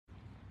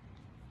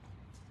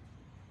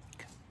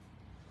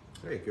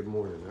Hey, good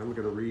morning. I'm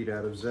going to read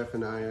out of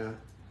Zephaniah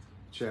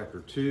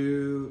chapter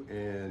 2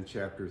 and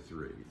chapter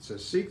 3. It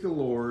says, "Seek the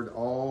Lord,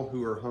 all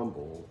who are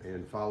humble,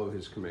 and follow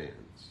his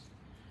commands.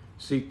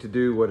 Seek to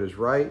do what is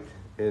right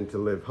and to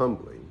live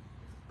humbly.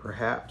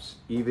 Perhaps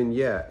even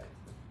yet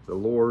the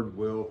Lord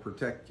will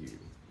protect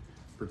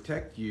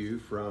you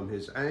from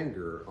his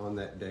anger on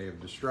that day of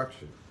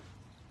destruction.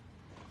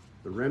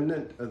 The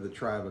remnant of the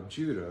tribe of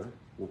Judah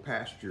will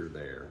pasture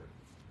there.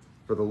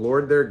 For the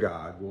Lord their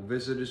God will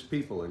visit his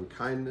people in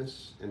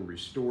kindness and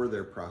restore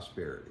their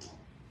prosperity.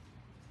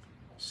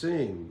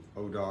 Sing,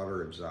 O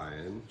daughter of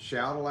Zion.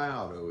 Shout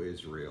aloud, O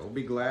Israel.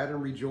 Be glad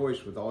and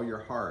rejoice with all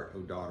your heart, O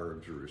daughter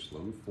of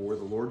Jerusalem, for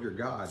the Lord your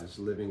God is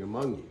living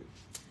among you.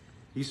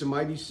 He's a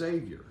mighty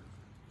Savior.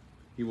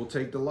 He will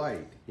take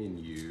delight in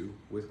you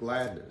with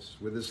gladness,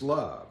 with his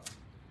love.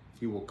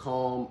 He will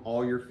calm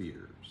all your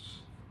fears,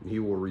 and he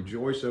will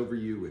rejoice over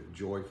you with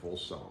joyful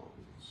songs."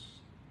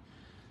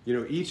 You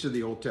know, each of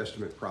the Old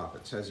Testament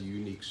prophets has a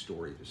unique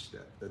story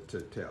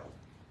to tell.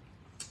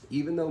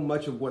 Even though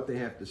much of what they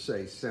have to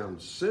say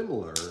sounds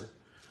similar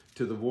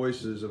to the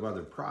voices of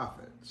other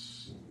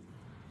prophets,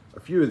 a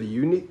few of the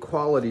unique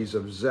qualities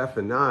of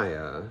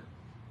Zephaniah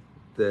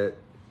that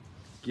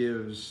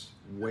gives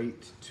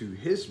weight to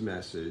his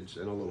message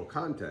and a little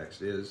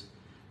context is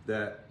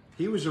that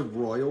he was of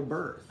royal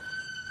birth.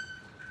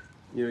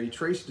 You know, he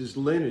traced his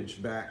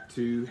lineage back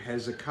to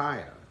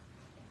Hezekiah,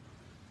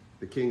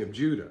 the king of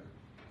Judah.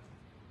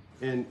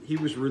 And he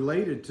was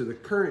related to the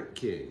current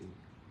king,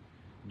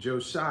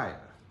 Josiah.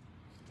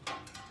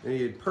 And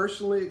he had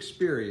personally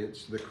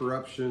experienced the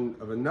corruption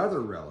of another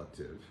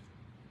relative,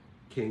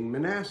 King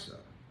Manasseh.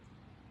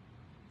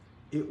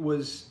 It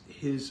was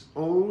his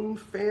own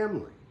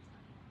family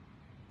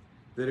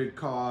that had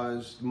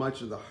caused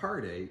much of the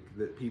heartache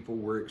that people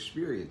were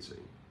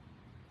experiencing.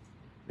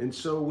 And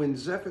so when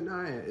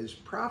Zephaniah is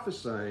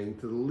prophesying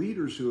to the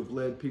leaders who have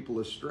led people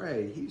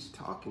astray, he's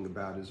talking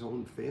about his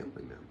own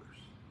family members.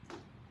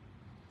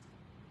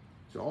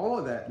 So all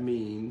of that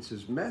means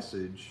his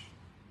message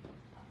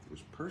was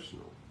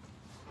personal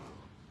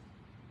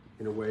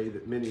in a way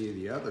that many of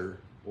the other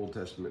Old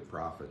Testament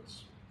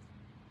prophets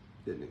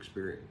didn't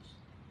experience.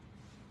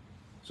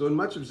 So in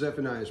much of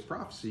Zephaniah's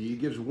prophecy, he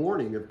gives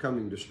warning of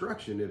coming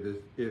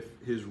destruction if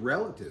his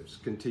relatives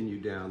continue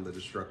down the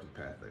destructive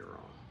path they are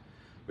on.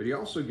 But he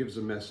also gives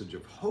a message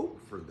of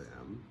hope for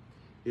them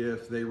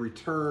if they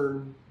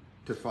return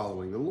to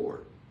following the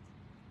Lord.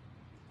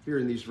 Here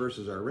in these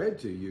verses I read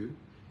to you,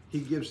 he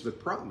gives the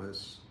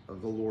promise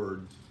of the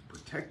Lord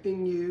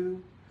protecting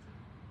you.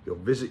 He'll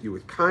visit you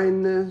with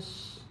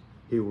kindness.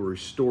 He will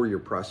restore your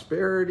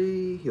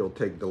prosperity. He'll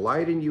take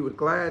delight in you with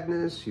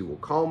gladness. He will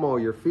calm all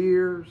your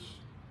fears.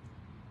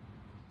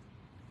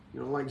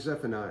 You know, like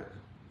Zephaniah,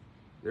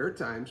 there are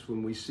times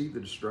when we see the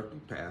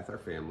destructive path our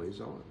family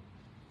is on.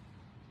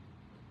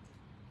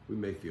 We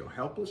may feel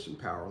helpless and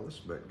powerless,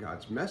 but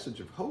God's message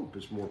of hope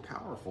is more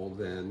powerful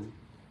than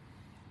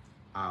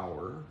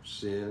our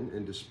sin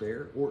and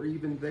despair, or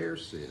even their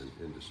sin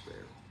and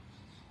despair.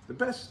 The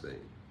best thing,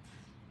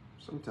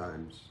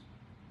 sometimes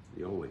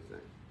the only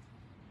thing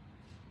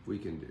we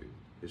can do,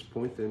 is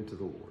point them to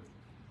the Lord.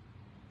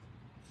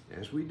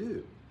 As we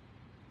do,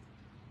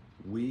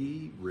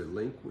 we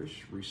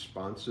relinquish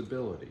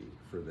responsibility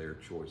for their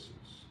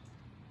choices,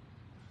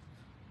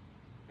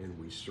 and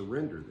we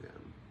surrender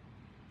them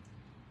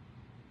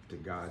to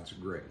God's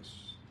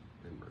grace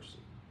and mercy.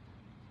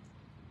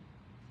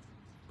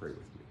 Pray with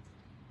me.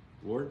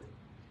 Lord,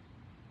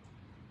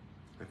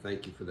 I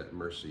thank you for that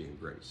mercy and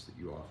grace that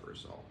you offer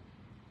us all.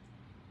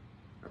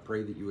 I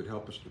pray that you would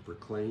help us to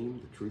proclaim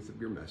the truth of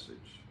your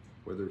message,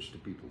 whether it's to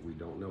people we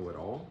don't know at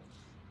all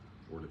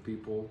or to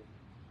people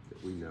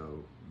that we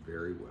know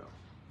very well,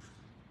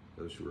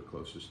 those who are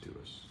closest to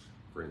us,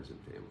 friends and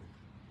family.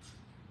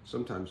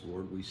 Sometimes,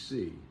 Lord, we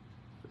see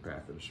the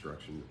path of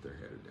destruction that they're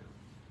headed down,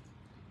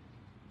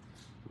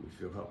 and we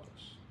feel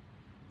helpless.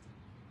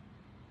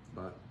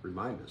 But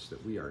remind us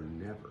that we are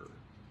never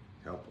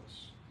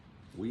helpless.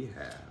 We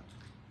have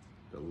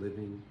the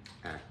living,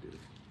 active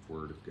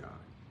Word of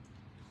God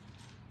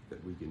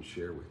that we can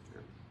share with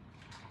them,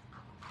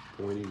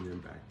 pointing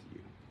them back to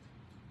you,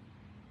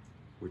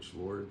 which,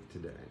 Lord,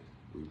 today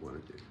we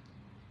want to do.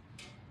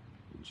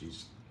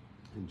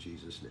 In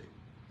Jesus' name,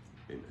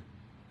 amen.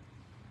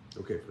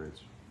 Okay,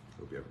 friends,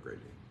 hope you have a great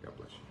day. God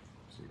bless you.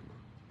 See you tomorrow.